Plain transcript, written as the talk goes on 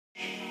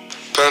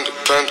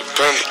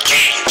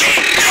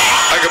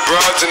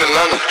cards in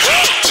Atlanta.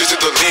 Just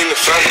to lean the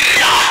family.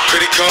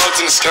 Credit cards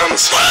in the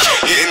scammers.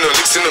 Hitting the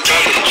licks in the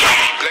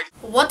family.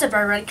 What's up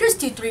everybody,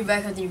 Chris23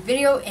 back with a new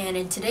video, and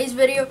in today's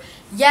video,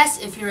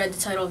 yes, if you read the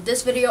title of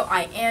this video,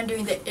 I am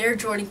doing the Air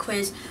Jordan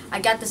quiz.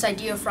 I got this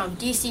idea from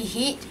DC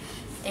Heat,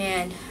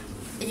 and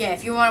yeah,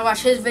 if you want to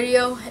watch his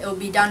video, it will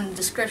be down in the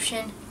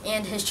description,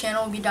 and his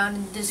channel will be down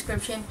in the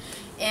description.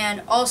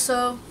 And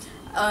also,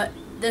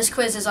 this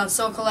quiz is on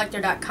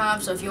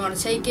soulcollector.com, so if you want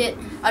to take it,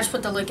 I'll just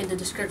put the link in the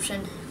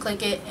description,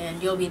 click it,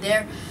 and you'll be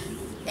there.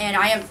 And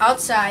I am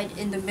outside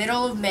in the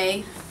middle of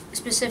May.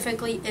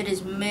 Specifically, it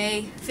is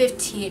May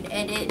 15,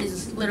 and it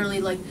is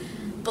literally like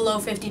below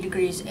 50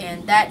 degrees,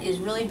 and that is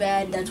really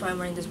bad. That's why I'm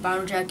wearing this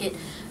bomber jacket.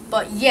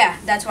 But yeah,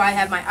 that's why I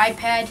have my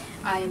iPad.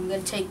 I am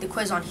going to take the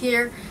quiz on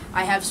here.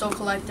 I have Soul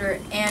Collector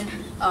and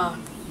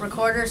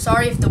recorder.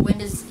 Sorry if the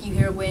wind is, you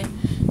hear wind.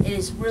 It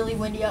is really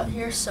windy out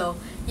here, so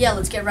yeah,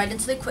 let's get right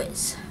into the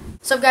quiz.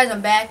 So guys,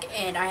 I'm back,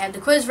 and I have the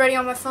quiz ready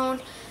on my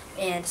phone.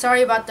 And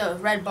sorry about the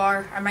red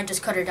bar. I might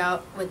just cut it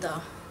out with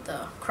the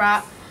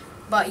crop.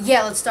 But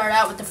yeah, let's start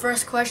out with the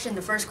first question.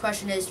 The first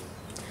question is,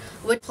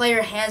 which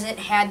player hasn't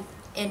had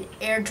an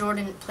Air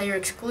Jordan player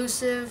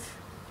exclusive?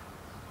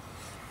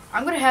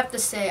 I'm going to have to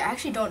say, I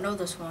actually don't know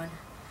this one.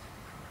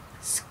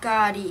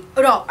 Scotty.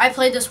 Oh no, I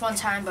played this one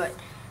time, but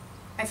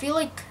I feel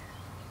like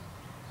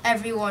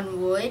everyone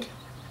would,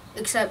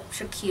 except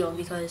Shaquille,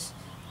 because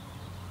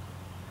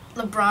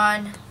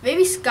LeBron,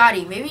 maybe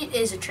Scotty. Maybe it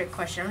is a trick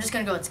question. I'm just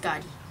going to go with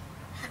Scotty.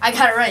 I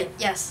got it right,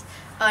 yes.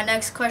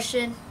 Next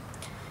question.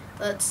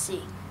 Let's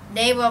see.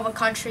 Name of a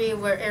country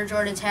where Air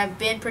Jordans have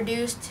been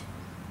produced.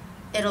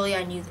 Italy,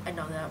 I know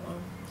that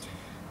one.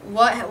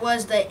 What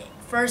was the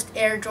first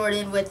Air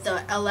Jordan with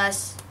the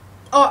LS?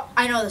 Oh,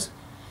 I know this.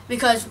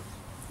 Because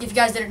if you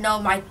guys didn't know,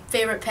 my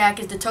favorite pack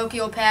is the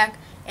Tokyo pack.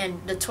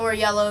 And the Tour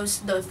Yellows,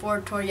 the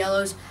 4 Tour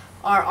Yellows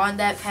are on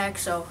that pack.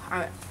 So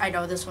I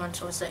know this one.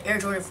 So it's the Air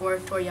Jordan 4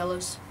 Tour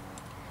Yellows.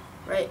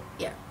 Right?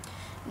 Yeah.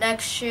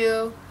 Next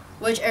shoe.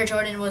 Which Air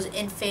Jordan was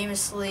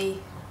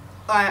infamously...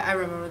 I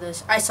remember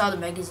this. I saw the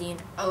magazine.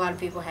 A lot of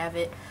people have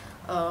it.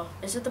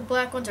 Is it the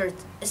black ones or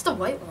it's the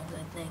white ones?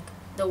 I think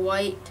the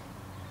white,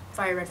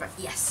 fire red, fire.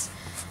 Yes,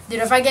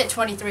 dude. If I get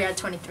 23 out of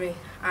 23,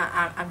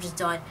 I'm just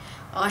done.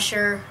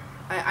 Usher.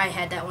 I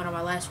had that one on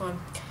my last one.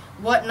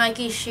 What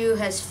Nike shoe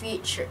has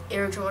featured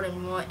Air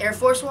Jordan 1? Air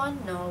Force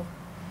 1? No.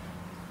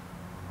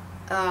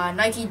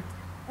 Nike.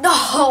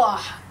 No.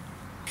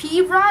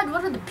 P-Rod?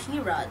 What are the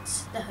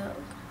P-Rods? The hell?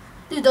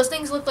 Dude, those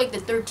things look like the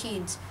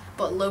 13s,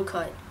 but low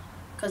cut.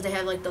 Because they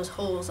have like those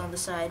holes on the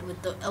side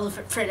with the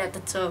elephant print at the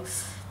toe.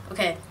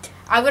 Okay,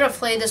 I'm going to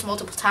play this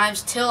multiple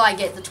times till I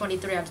get the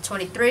 23 out of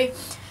 23.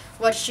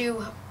 What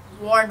shoe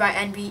worn by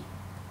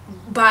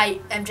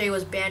MJ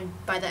was banned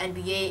by the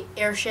NBA?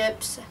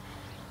 Airships.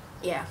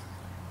 Yeah.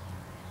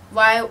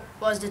 Why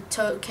was the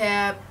toe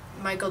cap?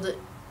 Michael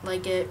didn't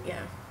like it.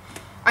 Yeah.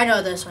 I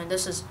know this one.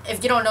 This is,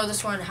 if you don't know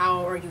this one,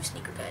 how are you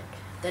sneakerhead?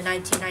 The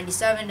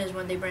 1997 is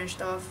when they branched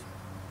off.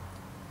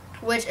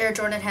 Which Air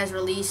Jordan has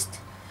released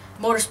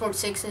Motorsport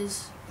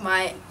 6s.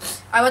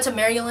 I went to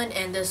Maryland,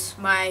 and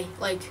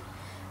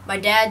my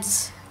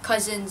dad's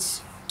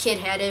cousin's kid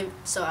had it,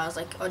 so I was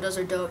like, oh, those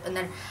are dope. And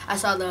then I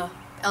saw the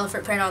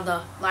elephant print on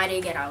the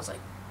lighting, and I was like,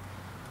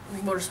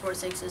 Motorsport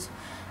 6s.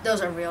 Those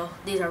are real.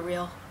 These are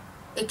real,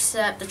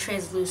 except the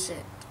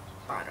translucent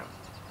bottom.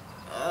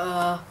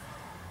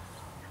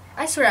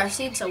 I swear I've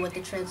seen some with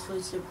the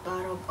translucent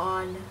bottom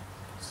on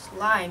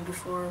slime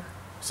before,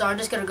 so I'm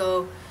just gonna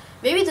go.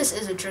 Maybe this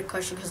is a trick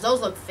question because those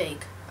look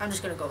fake. I'm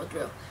just going to go with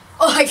real.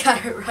 Oh, I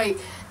got it right.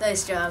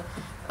 Nice job.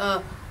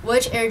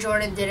 Which Air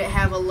Jordan didn't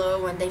have a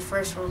low when they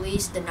first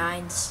released? The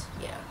 9s.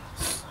 Yeah.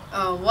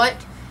 What?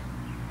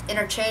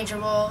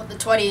 Interchangeable. The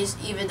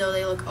 20s, even though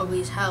they look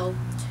ugly as hell.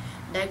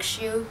 Next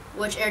shoe.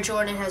 Which Air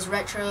Jordan has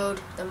retroed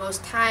the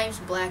most times?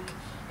 Black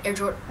Air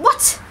Jordan.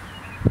 What?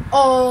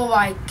 Oh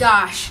my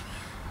gosh.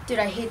 Dude,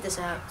 I hate this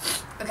app.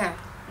 Okay.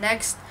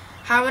 Next.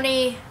 How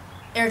many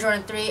Air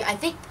Jordan 3? I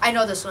think I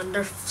know this one.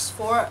 There's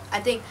 4. I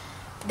think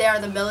they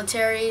are the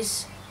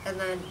militaries, and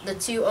then the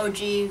 2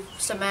 OG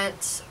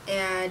cements,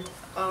 and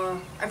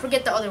I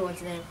forget the other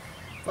one's name,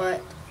 but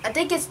I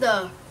think it's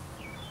the,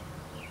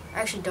 I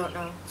actually don't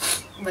know,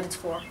 but it's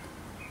 4.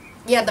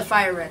 Yeah, the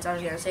fire reds. I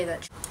was gonna say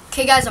that.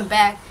 Okay, guys, I'm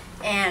back,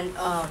 and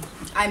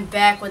I'm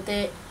back with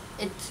it.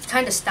 It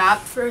kind of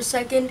stopped for a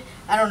second.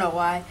 I don't know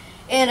why,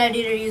 and I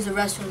needed to use the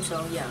restroom,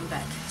 so yeah, I'm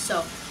back.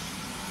 So,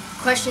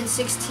 question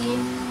 16.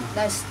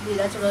 That's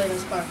a really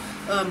nice part.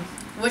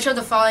 Which of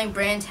the following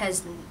brands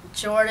has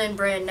Jordan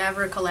brand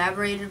never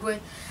collaborated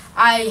with?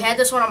 I had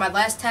this one on my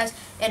last test,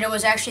 and it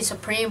was actually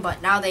Supreme,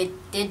 but now they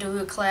did do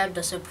a collab,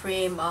 the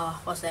Supreme,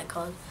 what's that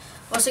called?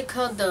 What's it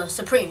called? The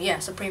Supreme, yeah,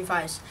 Supreme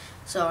 5s.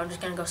 So I'm just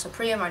going to go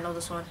Supreme, I know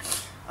this one.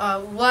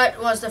 What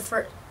was the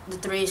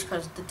 3s,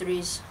 because the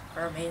 3s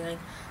are amazing.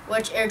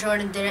 Which Air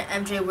Jordan didn't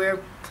MJ wear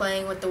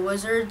playing with the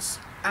Wizards?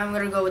 I'm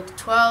going to go with the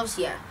 12s,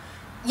 yeah.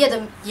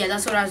 Yeah,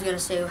 that's what I was going to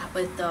say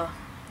with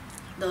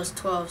those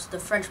 12s. The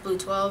French blue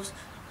 12s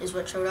is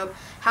what showed up.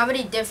 How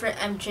many different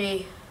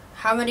MJ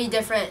How many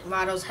different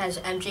models has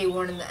MJ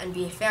worn in the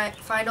NBA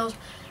Finals?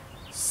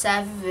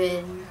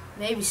 7,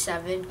 maybe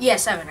 7. Yeah,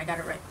 7. I got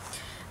it right.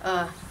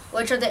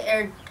 Which of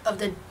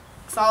the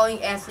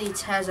following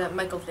athletes has a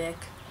Michael Vick?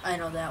 I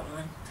know that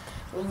one.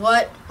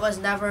 What was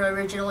never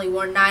originally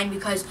worn? 9,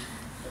 because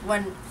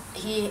when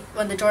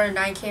the Jordan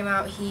 9 came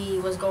out, he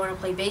was going to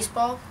play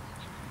baseball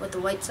with the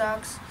White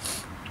Sox.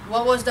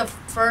 What was the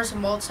first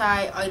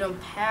multi-item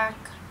pack?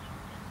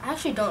 I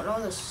actually don't know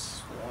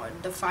this one.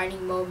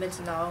 Defining moments,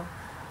 no.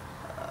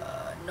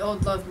 No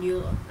love, new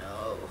love,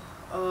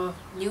 no.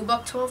 New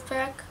Buck 12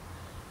 pack?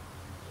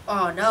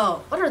 Oh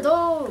no. What are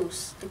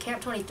those? The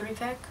Camp 23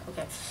 pack?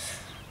 Okay.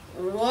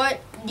 What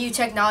new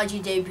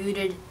technology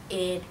debuted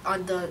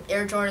on the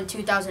Air Jordan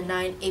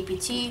 2009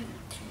 APT?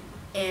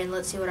 And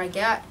let's see what I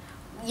got.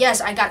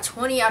 Yes, I got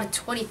 20 out of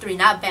 23.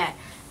 Not bad.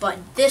 But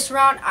this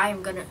round,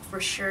 I'm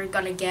for sure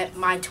gonna get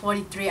my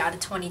 23 out of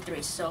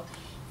 23. So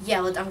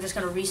yeah, I'm just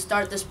gonna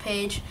restart this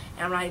page,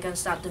 and I'm not gonna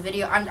stop the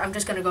video. I'm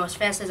just gonna go as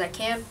fast as I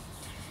can.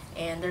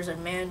 And there's a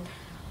man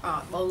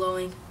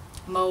mowing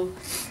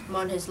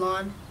his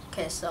lawn.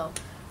 Okay, so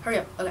hurry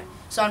up. Okay,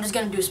 so I'm just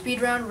gonna do a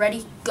speed round.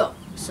 Ready, go.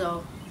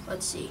 So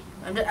let's see.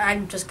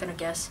 I'm just gonna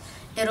guess.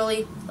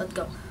 Italy. Let's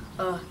go.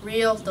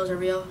 Real. Those are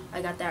real.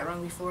 I got that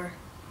wrong before.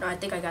 No, I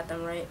think I got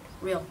them right.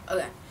 Real.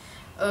 Okay.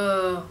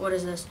 What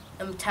is this?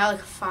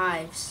 Metallic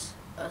 5s.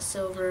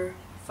 Silver.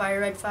 Fire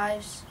red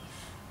 5s.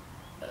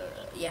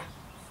 Yeah.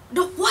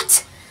 No,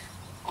 what?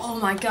 Oh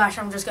my gosh,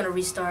 I'm just going to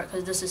restart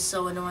because this is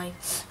so annoying.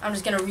 I'm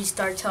just going to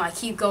restart till I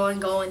keep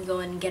going,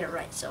 and get it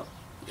right. So,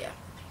 yeah.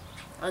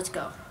 Let's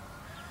go.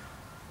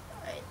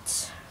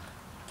 Right.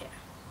 Okay.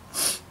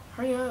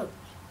 Hurry up.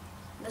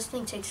 This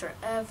thing takes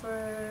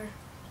forever.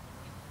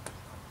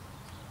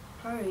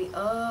 Hurry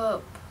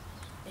up.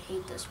 I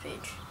hate this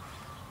page.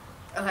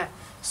 Okay,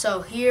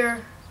 so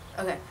here,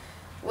 okay.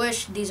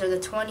 These are the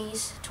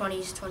 20s.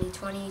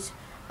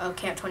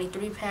 Camp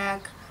 23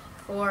 pack.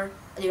 4.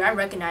 Dude, I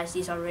recognize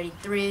these already.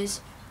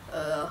 3s,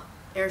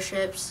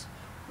 airships,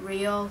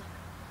 Real,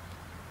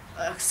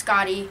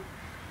 Scotty,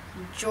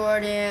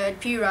 Jordan,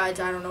 P-Rides,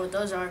 I don't know what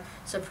those are.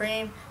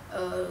 Supreme,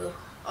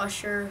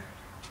 Usher,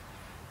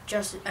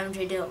 just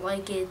MJ didn't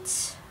like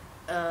it.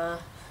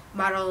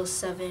 Model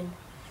 7,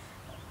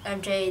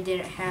 MJ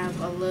didn't have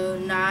a low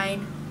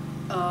 9.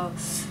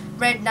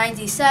 Red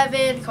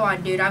 97. Come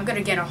on, dude. I'm going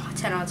to get a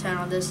 10 out of 10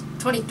 on this.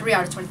 23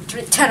 out of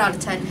 23. 10 out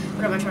of 10.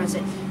 What am I trying to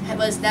say? It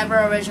was never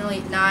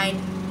originally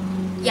 9.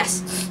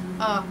 Yes.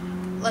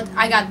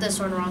 I got this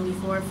one wrong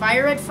before.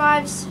 Fire red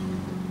 5s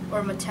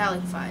or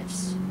metallic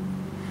 5s?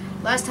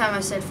 Last time I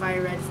said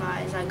fire red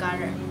 5s. I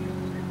got it.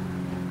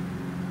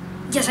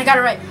 Yes, I got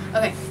it right.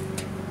 Okay.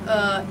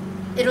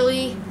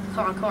 Italy.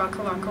 Come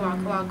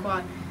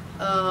on.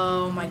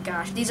 Oh my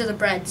gosh. These are the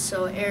breads.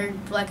 So air,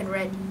 black and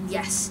red.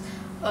 Yes.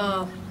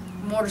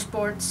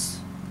 Motorsports.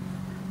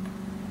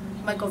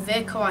 Michael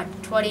Vick. Come on.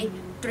 20.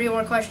 3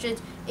 more questions.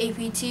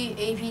 APT.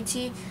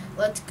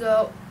 Let's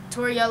go.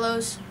 Tour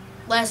yellows.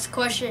 Last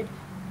question.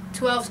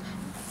 12s.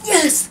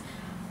 Yes!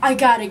 I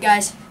got it,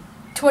 guys.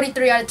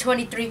 23 out of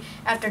 23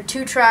 after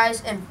 2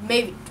 tries and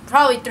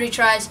probably 3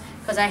 tries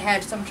because I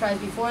had some tries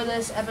before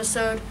this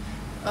episode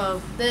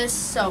of this.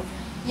 So,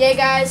 yeah,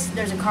 guys,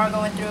 there's a car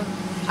going through.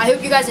 I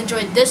hope you guys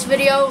enjoyed this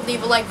video.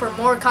 Leave a like for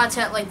more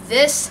content like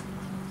this.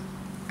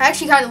 I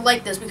actually kind of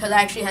like this because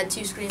I actually had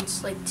 2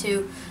 screens, like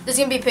 2. This is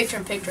going to be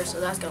picture-in-picture, so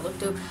that's going to look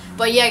good.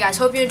 But yeah, guys,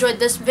 hope you enjoyed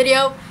this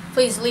video.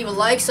 Please leave a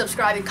like,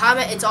 subscribe, and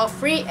comment. It's all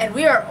free, and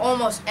we are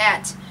almost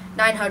at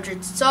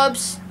 900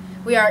 subs.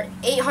 We are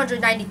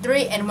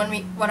 893, and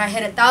when I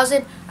hit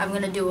 1,000, I'm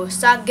going to do a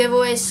stock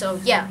giveaway. So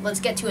yeah, let's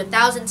get to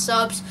 1,000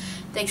 subs.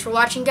 Thanks for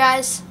watching,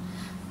 guys.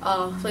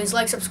 Please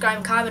like, subscribe,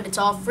 and comment. It's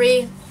all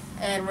free.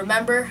 And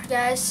remember,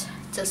 guys,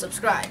 to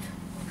subscribe.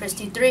 Chris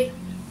T3,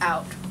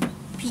 out.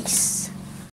 Peace.